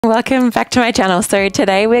Welcome back to my channel. So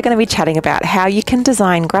today we're going to be chatting about how you can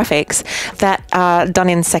design graphics that are done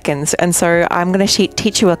in seconds. And so I'm going to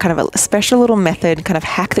teach you a kind of a special little method, kind of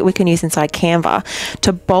hack that we can use inside Canva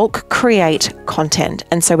to bulk create content.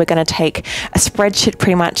 And so we're going to take a spreadsheet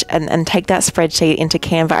pretty much and take that spreadsheet into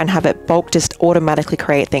Canva and have it bulk just automatically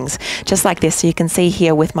create things just like this. So you can see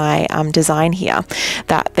here with my design here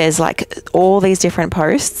that there's like all these different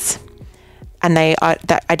posts. And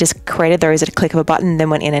I just created those at a click of a button,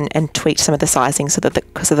 then went in and tweaked some of the sizing so that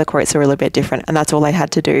the quotes are a little bit different. And that's all I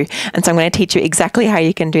had to do. And so I'm going to teach you exactly how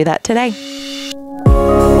you can do that today.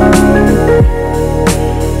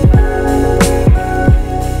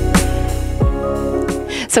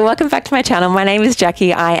 So welcome back to my channel. My name is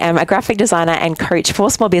Jacqui. I am a graphic designer and coach for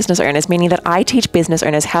small business owners, meaning that I teach business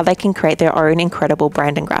owners how they can create their own incredible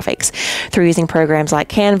brand and graphics through using programs like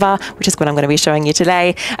Canva, which is what I'm going to be showing you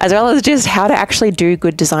today, as well as just how to actually do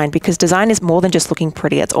good design, because design is more than just looking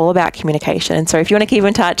pretty. It's all about communication. And so if you want to keep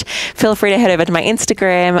in touch, feel free to head over to my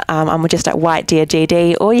Instagram. I'm just at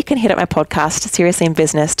whitedeergd, or you can hit up my podcast, Seriously in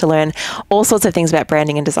Business, to learn all sorts of things about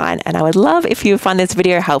branding and design. And I would love if you find this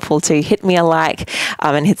video helpful to hit me a like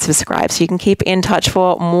and hit subscribe so you can keep in touch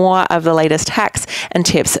for more of the latest hacks and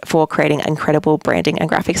tips for creating incredible branding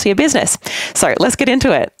and graphics for your business. So let's get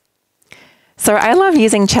into it. So I love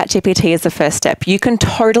using ChatGPT as the first step. You can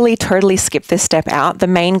totally skip this step out. The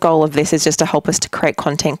main goal of this is just to help us to create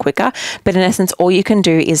content quicker. But in essence, all you can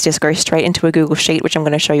do is just go straight into a Google Sheet, which I'm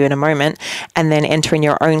going to show you in a moment, and then enter in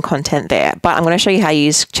your own content there. But I'm going to show you how you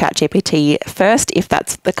use ChatGPT first, if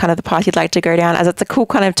that's the kind of the path you'd like to go down, as it's a cool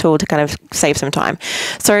kind of tool to kind of save some time.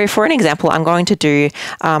 So for an example, I'm going to do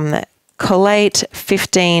collate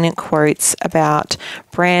 15 quotes about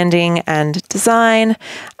branding and design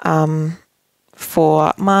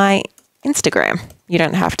for my Instagram. You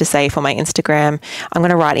don't have to say for my Instagram. I'm going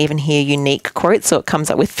to write even here unique quotes, so it comes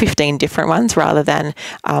up with 15 different ones rather than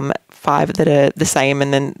 5 that are the same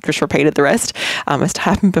and then just repeated the rest, as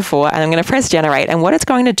happened before. And I'm going to press generate, and what it's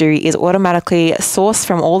going to do is automatically source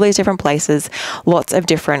from all these different places lots of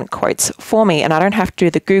different quotes for me, and I don't have to do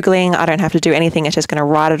the Googling, I don't have to do anything. It's just going to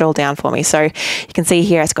write it all down for me. So you can see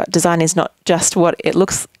here it's got design is not just what it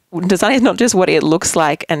looks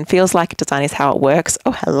like and feels like. Design is how it works.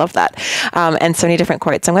 Oh, I love that. And so many different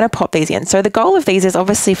quotes. I'm going to pop these in. So the goal of these is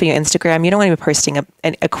obviously for your Instagram. You don't want to be posting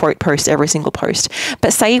a quote post every single post.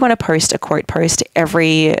 But say you want to post a quote post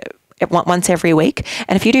once every week.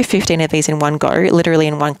 And if you do 15 of these in one go, literally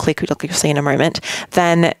in one click, like you'll see in a moment,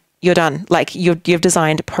 then you're done. Like you've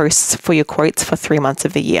designed posts for your quotes for 3 months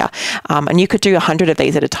of the year. And you could do 100 of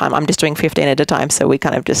these at a time. I'm just doing 15 at a time, so we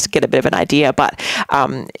kind of just get a bit of an idea, but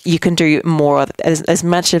you can do more, as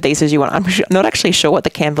much of these as you want. I'm not actually sure what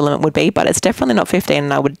the Canva limit would be, but it's definitely not 15,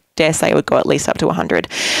 and I would dare say it would go at least up to 100.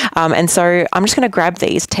 And so I'm just going to grab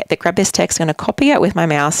this text, I'm going to copy it with my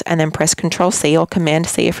mouse and then press Control-C or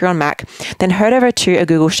Command-C if you're on Mac, then head over to a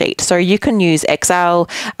Google Sheet. So you can use Excel,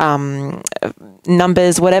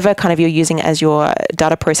 numbers, whatever kind of you're using as your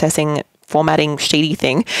data processing formatting sheety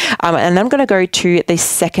thing. And I'm going to go to the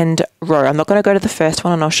second row. I'm not going to go to the first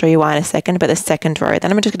one, and I'll show you why in a second, but the second row.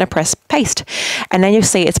 Then I'm just going to press paste. And then you'll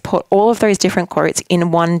see it's put all of those different quotes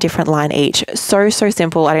in one different line each. So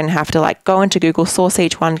simple. I didn't have to like go into Google, source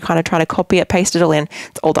each one, kind of try to copy it, paste it all in.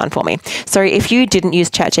 It's all done for me. So if you didn't use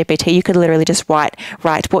ChatGPT, you could literally just write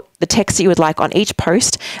what the text that you would like on each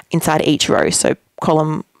post inside each row. So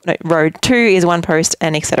row 2 is one post,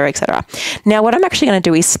 and etc, etc. Now what I'm actually going to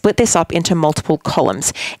do is split this up into multiple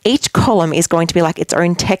columns. Each column is going to be like its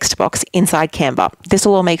own text box inside Canva. This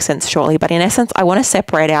will all make sense shortly, but in essence I want to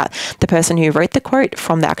separate out the person who wrote the quote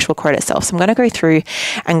from the actual quote itself. So I'm going to go through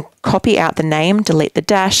and copy out the name, delete the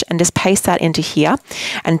dash, and just paste that into here,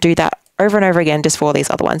 and do that over and over again just for all these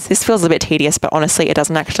other ones. This feels a bit tedious, but honestly it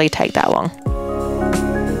doesn't actually take that long.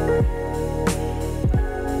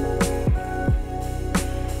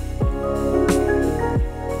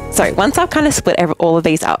 So once I've kind of split all of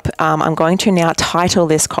these up, I'm going to now title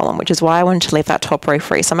this column, which is why I wanted to leave that top row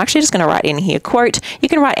free. So I'm actually just going to write in here, quote. You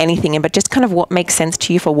can write anything in, but just kind of what makes sense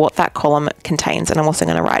to you for what that column contains. And I'm also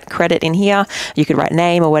going to write credit in here. You could write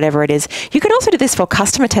name or whatever it is. You could also do this for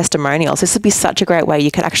customer testimonials. This would be such a great way.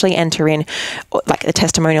 You could actually enter in like a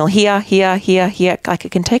testimonial here. Like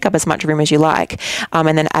it can take up as much room as you like.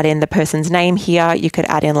 And then add in the person's name here. You could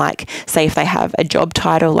add in like, say if they have a job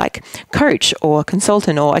title like coach or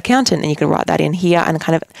consultant or accountant, and you can write that in here and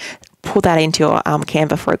kind of pull that into your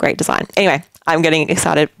Canva for a great design. Anyway, I'm getting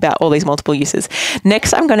excited about all these multiple uses.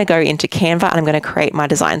 Next, I'm going to go into Canva and I'm going to create my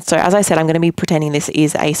design. So as I said, I'm going to be pretending this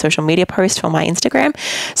is a social media post for my Instagram.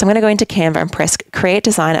 So I'm going to go into Canva and press create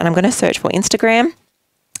design, and I'm going to search for Instagram.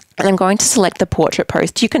 And I'm going to select the portrait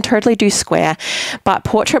post. You can totally do square, but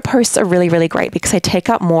portrait posts are really, really great because they take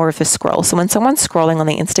up more of the scroll. So when someone's scrolling on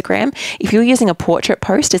the Instagram, if you're using a portrait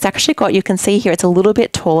post, it's actually got, you can see here, it's a little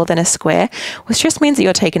bit taller than a square, which just means that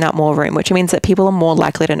you're taking up more room, which means that people are more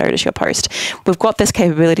likely to notice your post. We've got this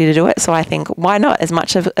capability to do it, so I think why not as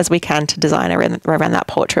much as we can to design around that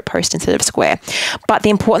portrait post instead of square. But the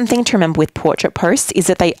important thing to remember with portrait posts is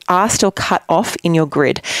that they are still cut off in your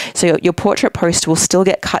grid. So your portrait post will still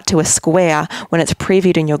get cut to a square when it's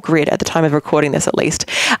previewed in your grid at the time of recording this, at least.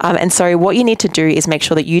 And so what you need to do is make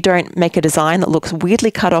sure that you don't make a design that looks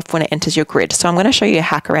weirdly cut off when it enters your grid. So I'm going to show you a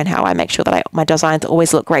hack around how I make sure that my designs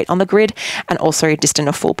always look great on the grid and also just in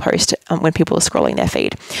a full post when people are scrolling their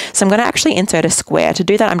feed. So I'm going to actually insert a square. To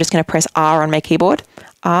do that, I'm just going to press R on my keyboard.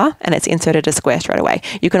 R, and it's inserted a square straight away.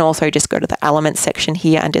 You can also just go to the elements section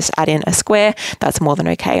here and just add in a square. That's more than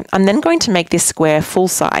okay. I'm then going to make this square full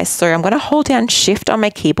size. So I'm going to hold down Shift on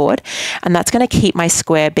my keyboard, and that's going to keep my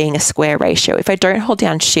square being a square ratio. If I don't hold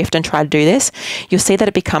down Shift and try to do this, you'll see that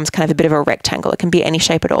it becomes kind of a bit of a rectangle. It can be any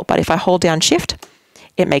shape at all, but if I hold down Shift,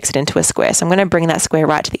 it makes it into a square. So I'm going to bring that square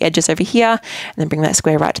right to the edges over here, and then bring that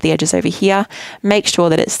square right to the edges over here. Make sure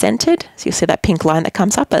that it's centered. So you'll see that pink line that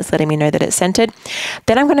comes up, that's letting me know that it's centered.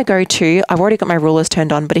 Then I'm going to go to, I've already got my rulers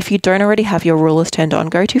turned on, but if you don't already have your rulers turned on,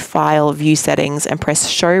 go to File, View Settings, and press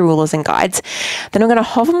Show Rulers and Guides. Then I'm going to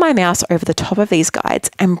hover my mouse over the top of these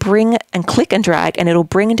guides and click and drag, and it'll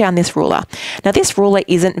bring down this ruler. Now this ruler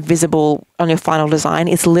isn't visible on your final design.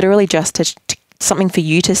 It's literally just to something for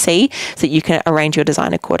you to see so that you can arrange your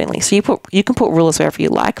design accordingly. So you can put rulers wherever you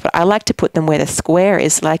like, but I like to put them where the square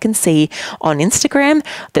is so that I can see on Instagram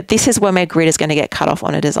that this is where my grid is going to get cut off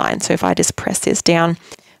on a design. So if I just press this down,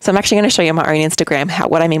 so I'm actually going to show you my own Instagram,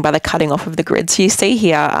 what I mean by the cutting off of the grid. So you see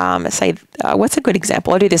here, what's a good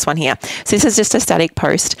example? I'll do this one here. So this is just a static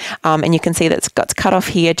post, and you can see that it's got cut off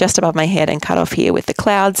here just above my head and cut off here with the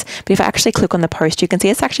clouds. But if I actually click on the post, you can see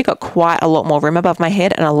it's actually got quite a lot more room above my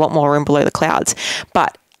head and a lot more room below the clouds.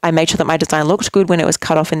 But I made sure that my design looked good when it was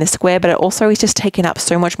cut off in the square, but it also is just taking up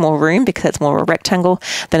so much more room because it's more of a rectangle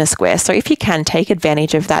than a square. So if you can, take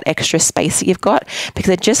advantage of that extra space that you've got, because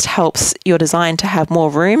it just helps your design to have more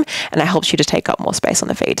room and it helps you to take up more space on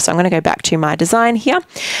the feed. So I'm going to go back to my design here.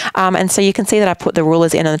 And so you can see that I put the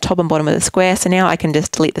rulers in on the top and bottom of the square. So now I can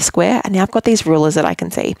just delete the square, and now I've got these rulers that I can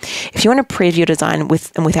see. If you want to preview your design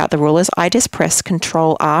with and without the rulers, I just press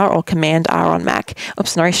Control R or Command R on Mac.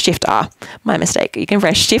 Oops, no, Shift R. My mistake. You can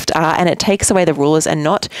press Shift R and it takes away the rulers and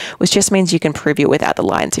not, which just means you can preview without the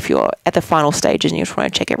lines if you're at the final stages and you just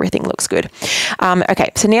want to check everything looks good. Okay,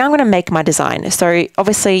 so now I'm going to make my design. So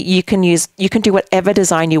obviously you can do whatever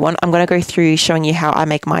design you want. I'm going to go through showing you how I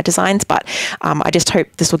make my designs, but I just hope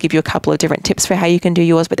this will give you a couple of different tips for how you can do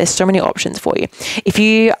yours, but there's so many options for you. If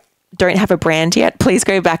you don't have a brand yet, please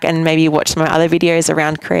go back and maybe watch some of my other videos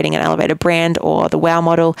around creating an elevator brand or the WOW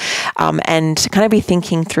model, and kind of be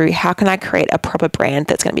thinking through how can I create a proper brand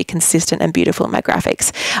that's going to be consistent and beautiful in my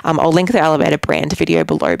graphics. I'll link the elevator brand video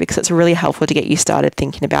below because it's really helpful to get you started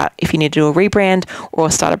thinking about if you need to do a rebrand or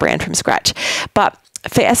start a brand from scratch. But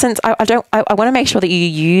for essence, I want to make sure that you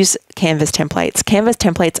use Canvas templates. Canvas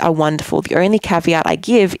templates are wonderful. The only caveat I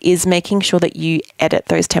give is making sure that you edit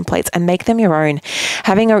those templates and make them your own.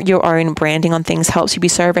 Having your own branding on things helps you be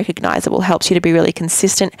so recognizable, helps you to be really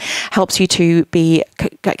consistent, helps you to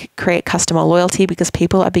create customer loyalty because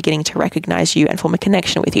people are beginning to recognize you and form a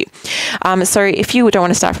connection with you. So if you don't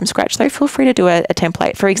want to start from scratch, though, feel free to do a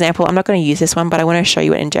template. For example, I'm not going to use this one, but I want to show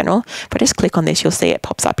you it in general. If I just click on this, you'll see it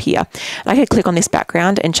pops up here. And I could click on this background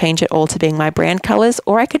and change it all to being my brand colors,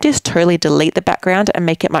 or I could just totally delete the background and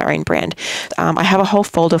make it my own brand. I have a whole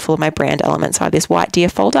folder full of my brand elements. I have this white deer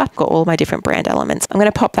folder, I've got all my different brand elements. I'm going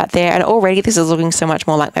to pop that there, and already this is looking so much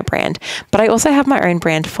more like my brand. But I also have my own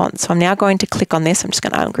brand font. So I'm now going to click on this. I'm just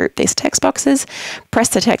going to ungroup these text boxes, press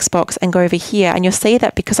the text box and go over here. And you'll see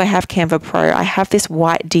that because I have Canva Pro, I have this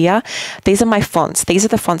white deer. These are my fonts. These are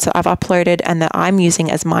the fonts that I've uploaded and that I'm using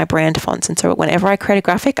as my brand fonts. And so whenever I create a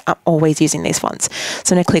graphic, I'm always using these fonts.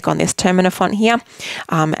 So I'm going to click on this Termina font here.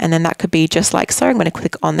 And then that could be just like so. I'm going to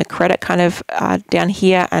click on the credit kind of down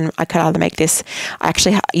here, and I could either make this, I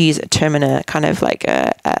actually use a Termina kind of like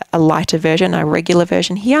a lighter version, a regular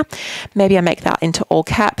version here. Maybe I make that into all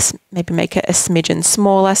caps, maybe make it a smidgen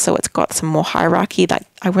smaller so it's got some more hierarchy. Like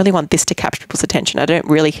I really want this to capture people's attention. I don't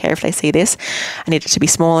really care if they see this. I need it to be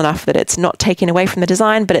small enough that it's not taken away from the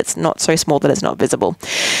design, but it's not so small that it's not visible.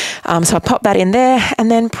 So I pop that in there,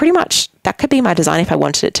 and then pretty much that could be my design if I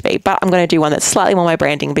wanted it to be, but I'm going to do one that's slightly more my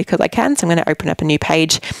branding because I can. So I'm going to open up a new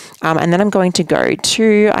page, and then I'm going to go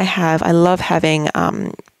to, I love having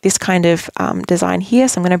this kind of design here.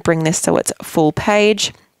 So I'm going to bring this so it's full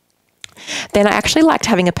page. Then I actually liked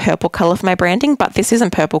having a purple color for my branding, but this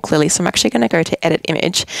isn't purple clearly. So I'm actually going to go to edit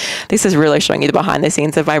image. This is really showing you the behind the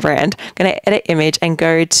scenes of my brand. I'm going to edit image and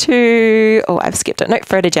go to, oh, I've skipped it. No,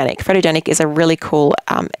 photogenic. Photogenic is a really cool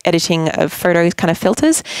editing of photos kind of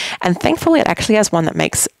filters. And thankfully it actually has one that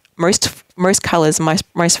makes most colors,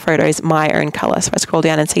 most photos my own color. So I scroll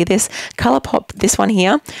down and see this color pop, this one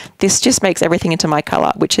here. This just makes everything into my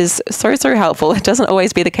color, which is so helpful. It doesn't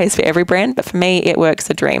always be the case for every brand, but for me, it works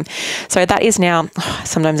a dream. So that is now,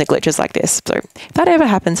 sometimes it glitches like this. So if that ever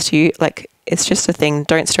happens to you, like, it's just a thing.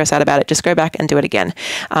 Don't stress out about it. Just go back and do it again.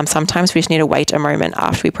 Sometimes we just need to wait a moment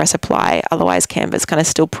after we press apply. Otherwise, Canva's kind of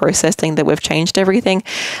still processing that we've changed everything.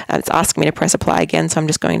 It's asking me to press apply again. So I'm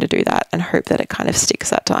just going to do that and hope that it kind of sticks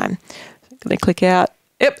that time. I'm going to click out.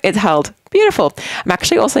 Yep, it's held. Beautiful. I'm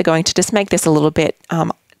actually also going to just make this a little bit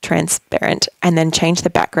transparent and then change the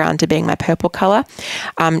background to being my purple color,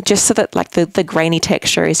 just so that like the grainy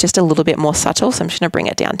texture is just a little bit more subtle. So I'm just going to bring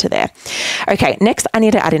it down to there. Okay, next I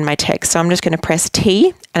need to add in my text. So I'm just going to press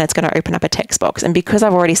T and it's going to open up a text box. And because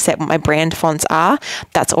I've already set what my brand fonts are,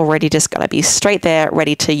 that's already just going to be straight there,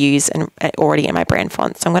 ready to use and already in my brand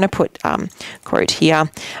font. So I'm going to put quote here.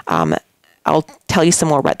 I'll tell you some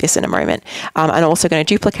more about this in a moment. I'm also going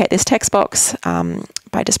to duplicate this text box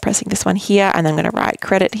by just pressing this one here, and then I'm going to write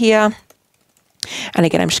credit here. And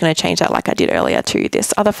again, I'm just going to change that like I did earlier to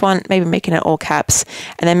this other font, maybe making it all caps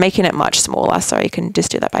and then making it much smaller. So you can just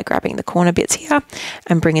do that by grabbing the corner bits here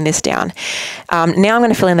and bringing this down. Now I'm going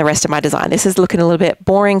to fill in the rest of my design. This is looking a little bit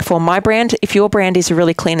boring for my brand. If your brand is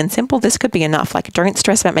really clean and simple, this could be enough. Like, don't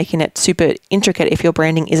stress about making it super intricate if your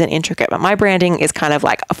branding isn't intricate. But my branding is kind of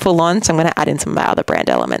like full on. So I'm going to add in some of my other brand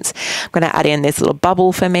elements. I'm going to add in this little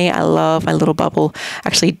bubble for me. I love my little bubble.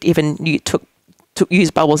 Actually, even you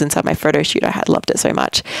use bubbles inside my photo shoot. I had loved it so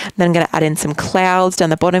much. Then I'm going to add in some clouds down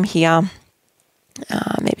the bottom here.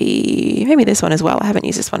 Maybe this one as well. I haven't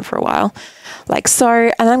used this one for a while. Like so.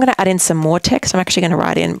 And then I'm going to add in some more text. I'm actually going to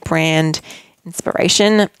write in brand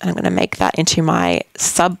inspiration, and I'm going to make that into my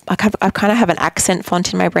sub. I kind of have an accent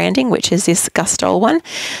font in my branding, which is this Gustol one.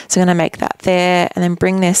 So I'm going to make that there and then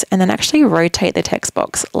bring this and then actually rotate the text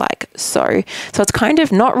box like so. So it's kind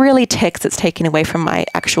of not really text that's taken away from my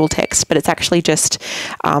actual text, but it's actually just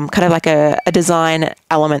kind of like a design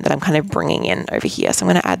element that I'm kind of bringing in over here. So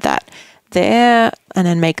I'm going to add that there and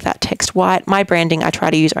then make that text white. My branding, I try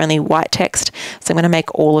to use only white text. So I'm going to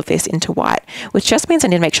make all of this into white, which just means I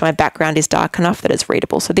need to make sure my background is dark enough that it's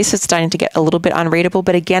readable. So this is starting to get a little bit unreadable,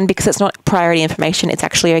 but again, because it's not priority information, it's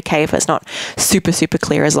actually okay if it's not super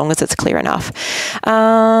clear, as long as it's clear enough. Do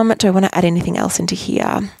I want to add anything else into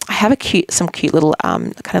here? I have some cute little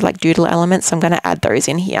kind of like doodle elements. So I'm going to add those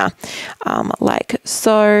in here like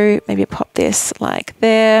so. Maybe pop this like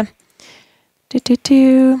there.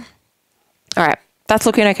 All right, that's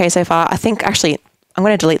looking okay so far. I think actually I'm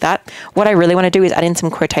going to delete that. What I really want to do is add in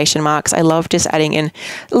some quotation marks. I love just adding in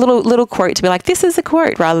a little quote to be like, this is a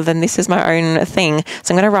quote rather than this is my own thing.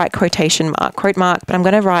 So I'm going to write quote mark, but I'm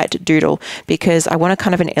going to write doodle because I want a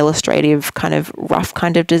kind of an illustrative, kind of rough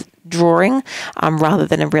kind of drawing rather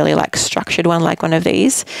than a really like structured one like one of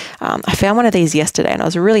these. I found one of these yesterday and I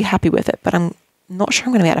was really happy with it, but I'm not sure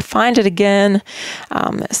I'm going to be able to find it again.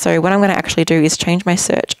 So what I'm going to actually do is change my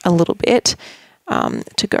search a little bit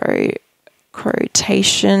to go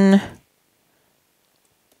quotation.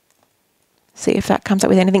 See if that comes up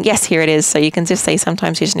with anything. Yes, here it is. So you can just see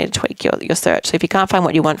sometimes you just need to tweak your search. So if you can't find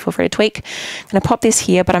what you want, feel free to tweak. I'm going to pop this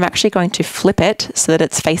here, but I'm actually going to flip it so that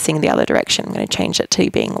it's facing the other direction. I'm going to change it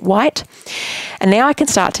to being white. And now I can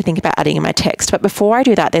start to think about adding in my text. But before I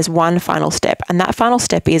do that, there's one final step. And that final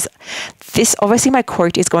step is this. Obviously, my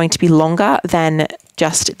quote is going to be longer than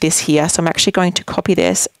just this here. So I'm actually going to copy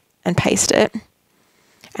this and paste it.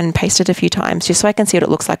 And paste it a few times just so I can see what it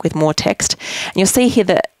looks like with more text. And you'll see here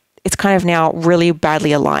that it's kind of now really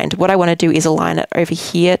badly aligned. What I want to do is align it over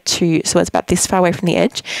here so it's about this far away from the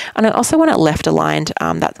edge. And I also want it left aligned.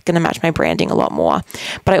 That's going to match my branding a lot more.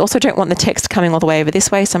 But I also don't want the text coming all the way over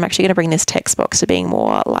this way. So I'm actually going to bring this text box to being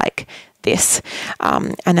more like this.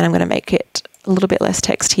 And then I'm going to make it a little bit less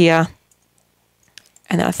text here.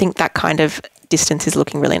 And then I think that kind of distance is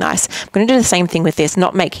looking really nice. I'm going to do the same thing with this,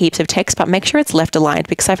 not make heaps of text, but make sure it's left aligned,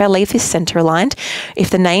 because if I leave this center aligned, if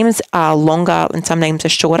the names are longer and some names are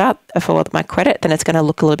shorter for my credit, then it's going to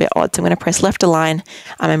look a little bit odd. So I'm going to press left align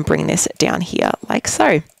and bring this down here like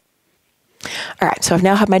so. All right, so I've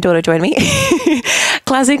now had my daughter join me.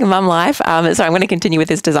 Classic mum life. So I'm going to continue with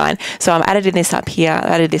this design. So I'm added this up here,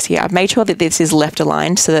 added this here. I've made sure that this is left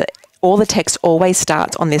aligned so that all the text always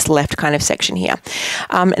starts on this left kind of section here.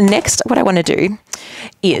 Next, what I want to do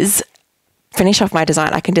is finish off my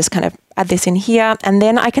design. I can just kind of add this in here, and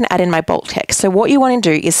then I can add in my bulk text. So what you want to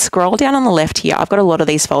do is scroll down on the left here. I've got a lot of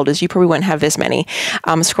these folders. You probably won't have this many.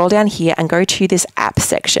 Scroll down here and go to this app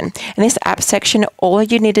section. In this app section, all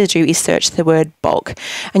you need to do is search the word bulk,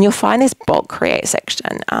 and you'll find this bulk create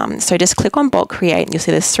section. So just click on bulk create, and you'll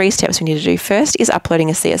see there's 3 steps we need to do. First is uploading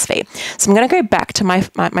a CSV. So I'm going to go back to my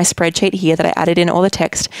spreadsheet here that I added in all the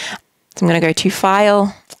text. So I'm going to go to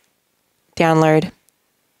File, Download,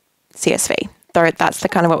 CSV. That's the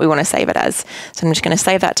kind of what we want to save it as. So I'm just going to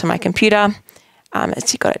save that to my computer.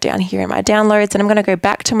 It's got it down here in my downloads, and I'm going to go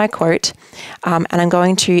back to my quote, and I'm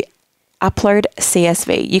going to upload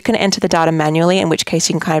CSV. You can enter the data manually, in which case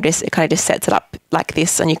you can it kind of just sets it up like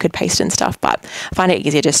this, and you could paste in stuff, but I find it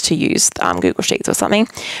easier just to use Google Sheets or something.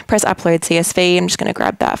 Press upload CSV. I'm just going to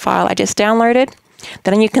grab that file I just downloaded.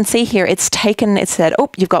 Then you can see here, it said,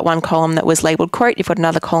 oh, you've got one column that was labeled quote, you've got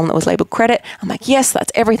another column that was labeled credit. I'm like, yes,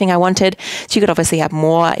 that's everything I wanted. So you could obviously have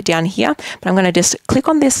more down here, but I'm going to just click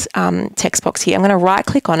on this text box here. I'm going to right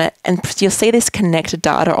click on it, and you'll see this connect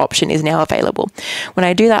data option is now available. When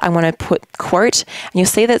I do that, I want to put quote, and you'll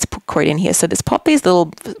see that it's put quote in here. So let's pop these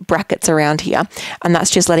little brackets around here, and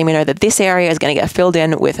that's just letting me know that this area is going to get filled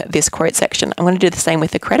in with this quote section. I'm going to do the same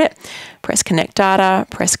with the credit. Press connect data,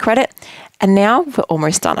 press credit. And now we're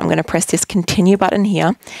almost done. I'm going to press this continue button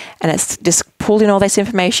here, and it's just pulled in all this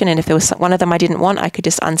information. And if there was one of them I didn't want, I could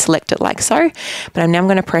just unselect it like so. But I'm now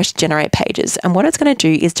going to press generate pages. And what it's going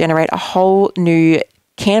to do is generate a whole new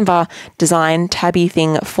Canva design tabby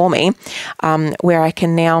thing for me, where I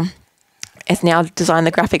can now... It's now designed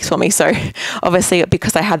the graphics for me. So obviously,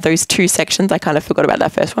 because I had those 2 sections, I kind of forgot about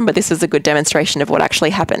that first one, but this is a good demonstration of what actually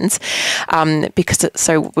happens. You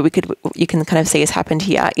can kind of see has happened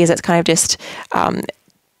here is it's kind of just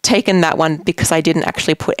taken that one because I didn't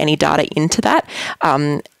actually put any data into that.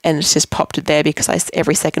 And it's just popped it there because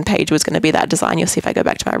every second page was going to be that design. You'll see if I go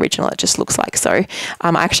back to my original, it just looks like so.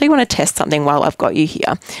 I actually want to test something while I've got you here.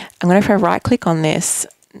 I'm going to right click on this.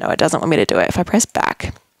 No, it doesn't want me to do it. If I press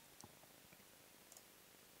back,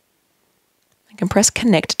 I can press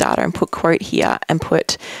connect data and put quote here and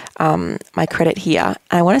put my credit here.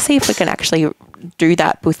 And I want to see if we can actually do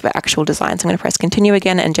that with the actual design. So I'm going to press continue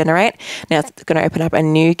again and generate. Now it's going to open up a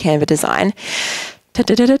new Canva design.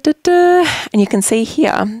 And you can see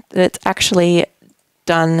here that it's actually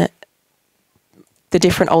done the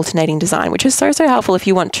different alternating design, which is so helpful if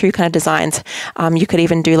you want 2 kind of designs. You could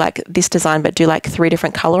even do like this design, but do like 3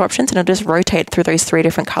 different color options, and it'll just rotate through those 3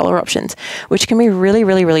 different color options, which can be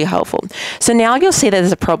really helpful. So now you'll see that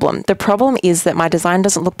there's a problem. The problem is that my design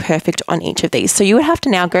doesn't look perfect on each of these. So you would have to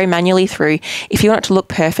now go manually through if you want it to look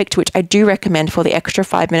perfect, which I do recommend for the extra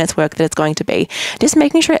 5 minutes work that it's going to be, just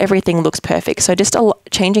making sure everything looks perfect. So just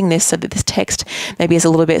changing this so that this text maybe is a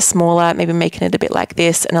little bit smaller, maybe making it a bit like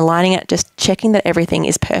this and aligning it, just checking that everything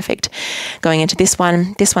is perfect. Going into this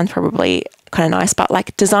one's probably kind of nice, but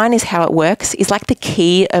like design is how it works, is like the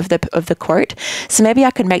key of the quote. So maybe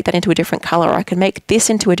I could make that into a different color, or I could make this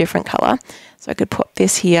into a different color. So I could put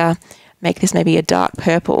this here, make this maybe a dark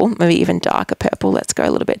purple, maybe even darker purple. Let's go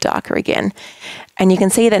a little bit darker again. And you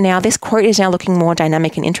can see that now this quote is now looking more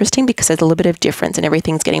dynamic and interesting because there's a little bit of difference and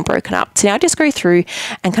everything's getting broken up. So now just go through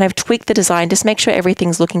and kind of tweak the design, just make sure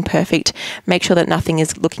everything's looking perfect, make sure that nothing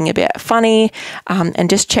is looking a bit funny,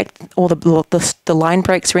 and just check all the line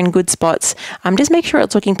breaks are in good spots. Just make sure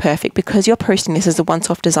it's looking perfect because you're posting this as a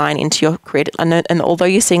once-off design into your grid. And although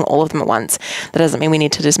you're seeing all of them at once, that doesn't mean we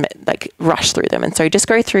need to just like rush through them. And so just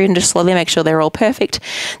go through and just slowly make sure they're all perfect.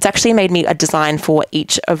 It's actually made me a design for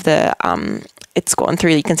each of the it's gone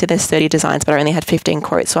through. You can see there's 30 designs, but I only had 15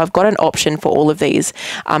 quotes. So I've got an option for all of these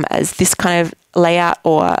as this kind of layout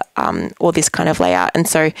or this kind of layout. And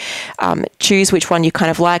so choose which one you kind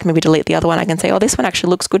of like, maybe delete the other one. I can say, oh, this one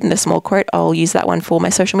actually looks good in the small quote. I'll use that one for my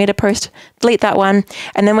social media post, delete that one.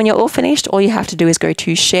 And then when you're all finished, all you have to do is go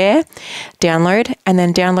to share, download, and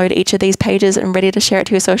then download each of these pages and ready to share it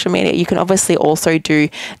to your social media. You can obviously also do,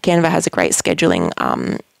 Canva has a great scheduling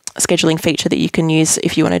feature that you can use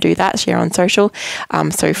if you want to do that, share on social.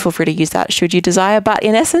 So feel free to use that should you desire. But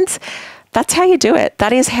in essence, that's how you do it.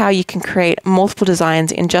 That is how you can create multiple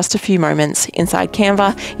designs in just a few moments inside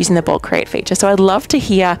Canva using the bulk create feature. So I'd love to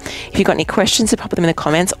hear if you've got any questions, to pop them in the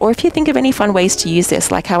comments, or if you think of any fun ways to use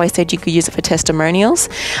this, like how I said you could use it for testimonials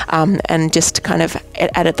and just kind of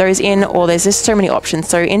edit those in, or there's just so many options.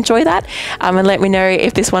 So enjoy that and let me know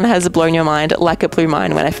if this one has blown your mind like it blew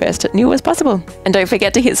mine when I first knew it was possible. And don't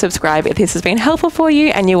forget to hit subscribe if this has been helpful for you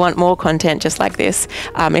and you want more content just like this.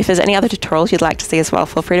 If there's any other tutorials you'd like to see as well,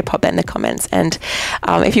 feel free to pop that in the comments. And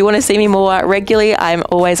if you want to see me more regularly, I'm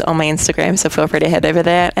always on my Instagram, so feel free to head over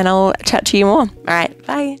there and I'll chat to you more. All right,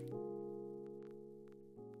 bye.